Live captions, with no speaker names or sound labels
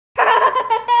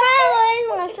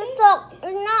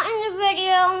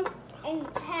and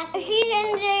happy. She's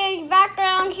in the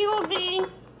background. She will be in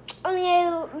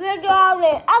the video of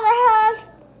the other house,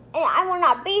 and I will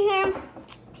not be here.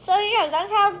 So yeah,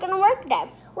 that's how it's gonna work today.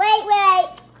 Wait.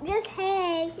 Just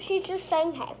hey. She's just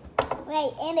saying hey.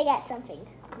 Wait, and I got something.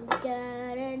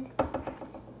 Dun,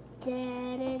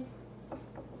 dun,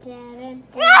 dun,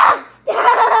 Ah!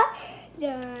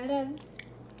 dun, dun.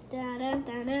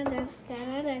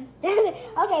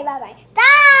 Okay, bye.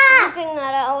 Stop! Looking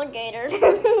at an alligator.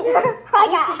 I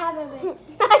got half of it.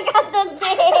 I got the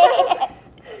thing.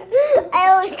 I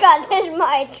only got this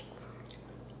much.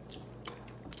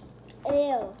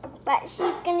 Ew. But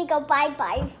she's gonna go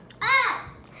bye-bye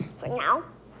for now.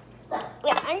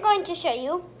 Yeah, I'm going to show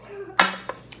you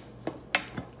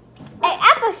an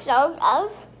episode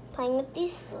of playing with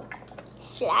these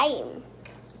slime.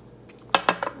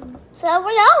 So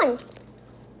we're going.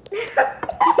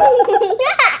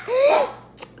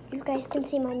 You guys can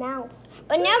see my mouth.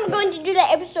 But now we're going to do the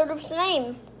episode of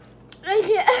slime.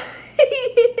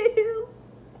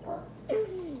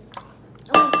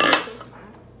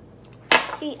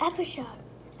 The episode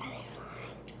of slime.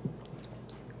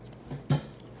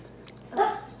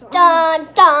 Dun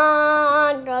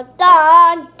dun dun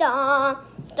dun dun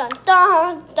dun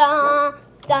dun dun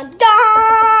dun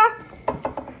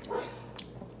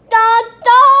dun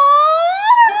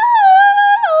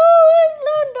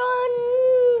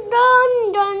dun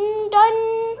dun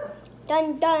dun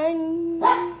dun.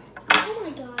 Oh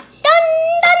my gosh. Dun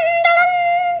dun dun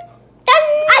dun.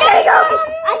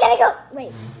 I gotta go.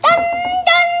 Wait. Dun dun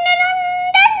dun dun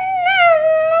dun dun dun dun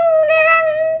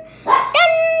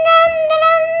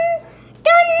dun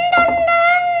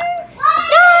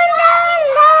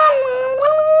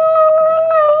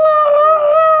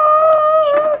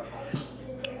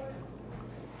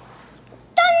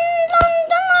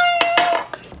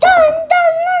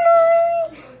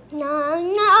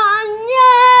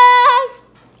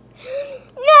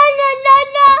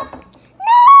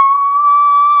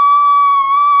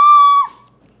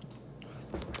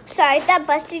Sorry, that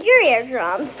busted your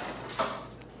eardrums.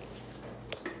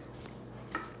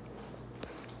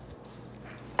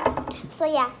 So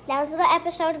yeah, that was the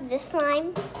episode of this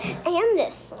slime and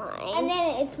this slime. And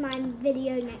then it's my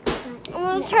video next time.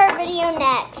 And it's her video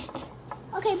next.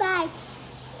 Okay, bye.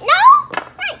 No,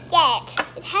 not yet.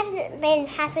 It hasn't been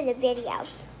half of the video.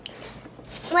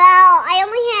 Well, I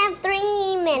only have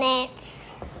 3 minutes.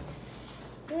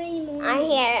 3 more. I'm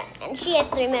here, and she has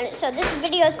 3 minutes. So this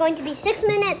video is going to be 6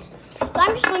 minutes. So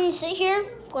I'm just going to sit here,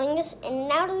 pouring this in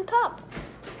and out of the cup.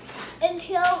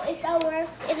 Until it's over.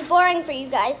 It's boring for you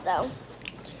guys, though.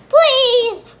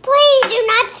 Please do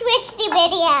not switch the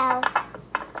video.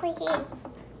 Please.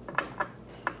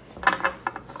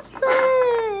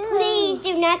 Please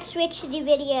do not switch the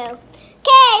video.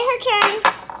 Okay, her turn.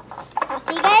 I'll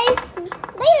see you guys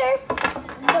later.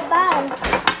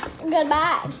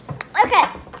 Goodbye. Okay,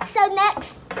 so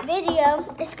next video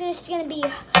is just gonna be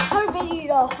her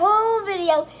video, the whole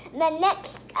video, and then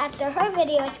next after her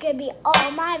video, it's gonna be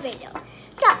all my video.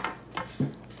 So,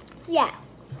 yeah.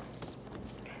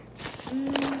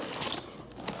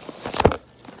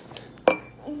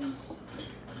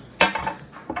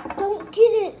 Don't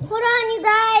get it. Hold on, you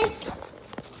guys.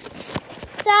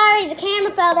 Sorry, the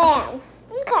camera fell down.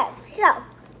 Okay, so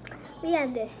we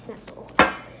have this simple.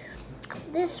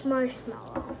 This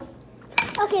marshmallow.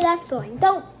 Okay, that's boring.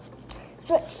 Don't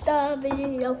switch the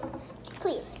video.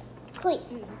 Please.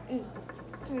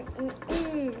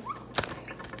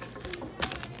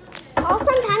 I'll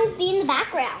sometimes be in the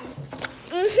background.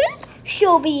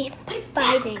 She'll be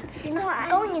biting. You know what?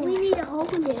 Going anywhere. We need to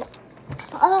hold it.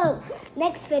 Oh,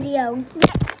 next video.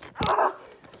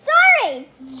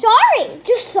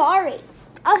 Just sorry.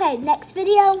 Okay, next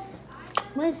video.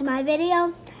 When it's my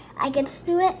video, I get to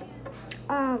do it.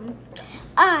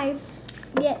 I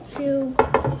get to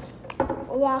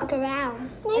walk around.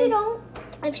 No, you don't.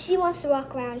 If she wants to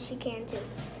walk around, she can too.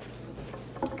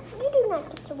 You do not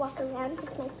get to walk around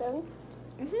with my phone.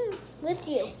 With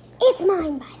you. It's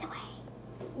mine, by the way.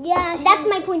 Yeah. That's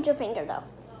my pointer finger, though.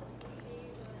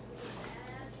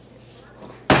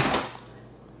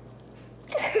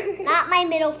 Not my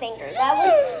middle finger. That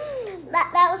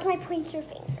was my pointer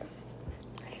finger.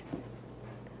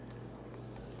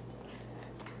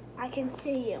 I can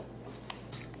see you.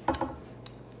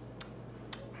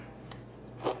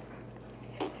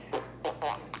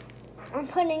 I'm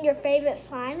putting your favorite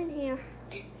slime in here.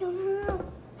 No.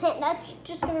 Hey, that's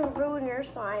just gonna ruin your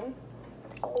slime.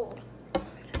 Gold.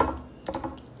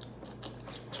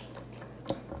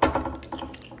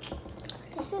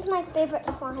 This is my favorite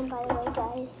slime, by the way,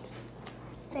 guys.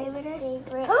 Favorite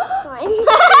slime.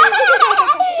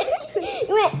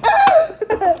 You went.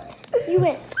 You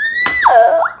went. I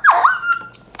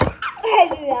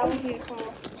knew that was your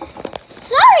fault.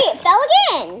 Sorry, it fell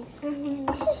again.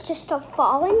 This is just a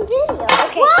falling video.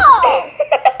 Okay. Whoa!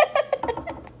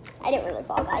 I didn't really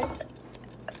fall, guys.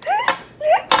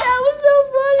 That was so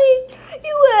funny.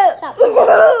 You went. Stop.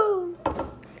 Whoa.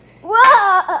 Whoa!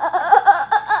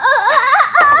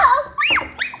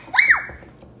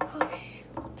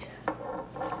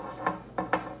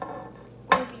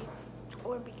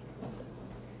 Orby.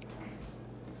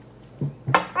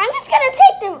 I'm just gonna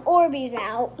take them Orbeez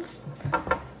out.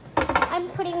 I'm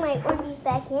putting my Orbeez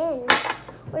back in.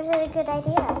 Was it a good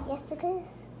idea? Yes, it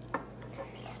is.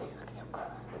 Because they look so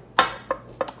cool.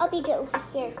 I'll be over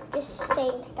here, just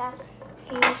saying stuff.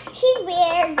 She's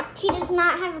weird. She does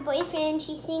not have a boyfriend.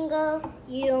 She's single.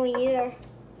 You don't either.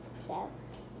 So.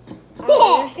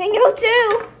 You're single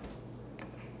too.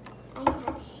 I'm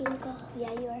not single.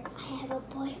 Yeah, you are. I have a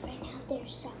boyfriend out there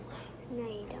somewhere. No,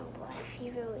 you don't, boy.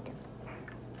 You really don't.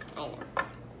 I know.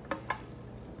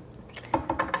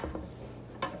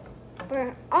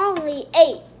 We're only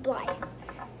 8, Blythe.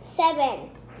 7.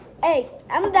 8.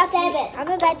 I'm about 7.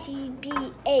 to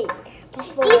be 8.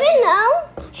 Before. Even though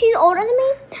she's older than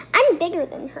me, I'm bigger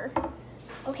than her.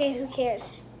 Okay, who cares?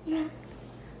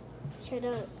 Shut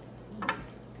up.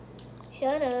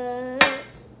 Shut up.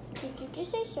 Did you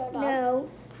just say shut up? No,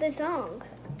 the song.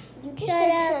 You just Shut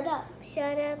said up. shut up.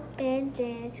 Shut up and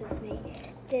dance with me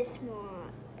this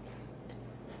morning.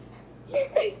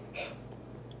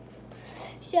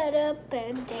 Shut up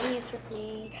and dance with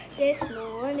me this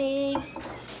morning.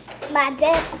 My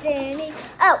destiny.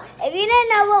 Oh, if you didn't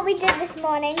know what we did this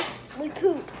morning, we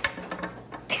pooped.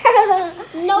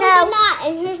 No, we did not.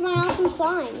 And here's my awesome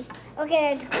slime.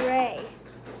 Okay, it's gray.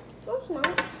 That's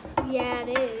nice. Yeah, it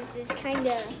is. It's kind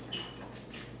of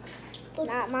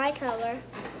not my color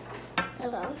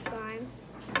of slime.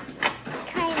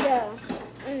 Kind of.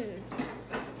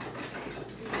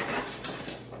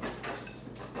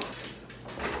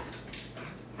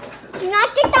 Do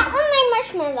not get that on my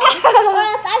marshmallow, or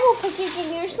else I will put it in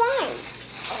your slime.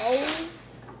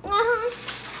 Oh.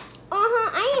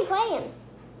 I ain't playing.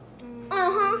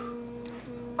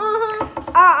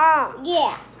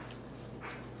 Yeah.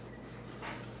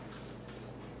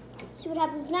 See what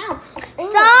happens now.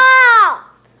 Stop!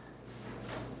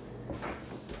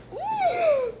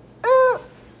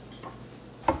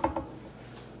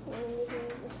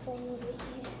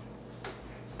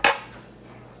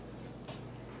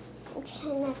 I'm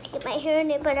trying not to get my hair in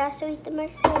it, but also eat the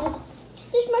marshmallow.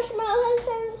 This marshmallow has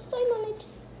slime on it.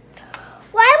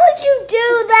 Why would you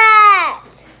do that?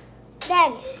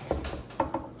 Then.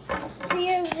 To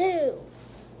your zoo.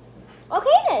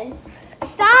 Okay then.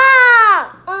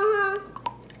 Stop! Oh,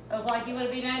 like you want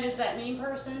to be known as that mean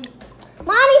person?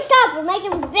 Mommy, stop. We're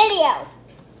making a video.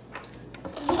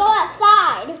 Go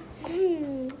outside.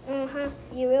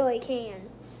 You really can.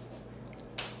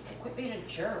 Quit being a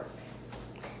jerk.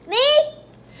 Me?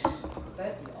 Both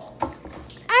of y'all.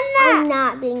 I'm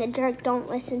not being a jerk. Don't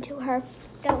listen to her.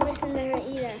 Don't listen to her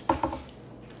either.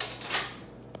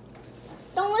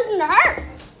 Don't listen to her.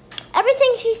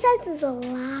 Everything she says is a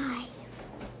lie.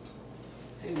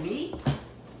 Who, me?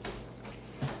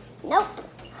 Nope.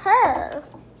 Her.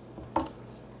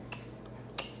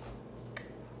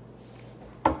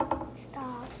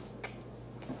 Stop.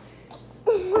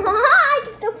 I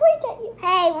can still point at you.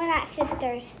 Hey, we're not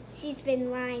sisters. She's been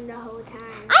lying the whole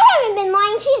time. I haven't been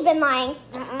lying. She's been lying.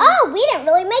 Oh, we didn't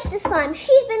really make the slime.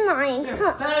 She's been lying. You're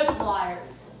Huh. both liars.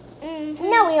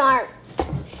 No, we aren't.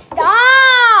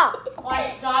 Stop!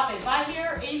 Why, stop it. If I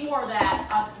hear any more of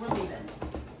that, we're leaving.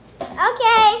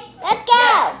 Okay, let's go.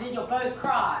 Yeah, then you'll both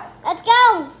cry. Let's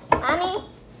go, Mommy. No.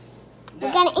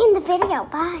 We're gonna end the video.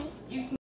 Bye. You can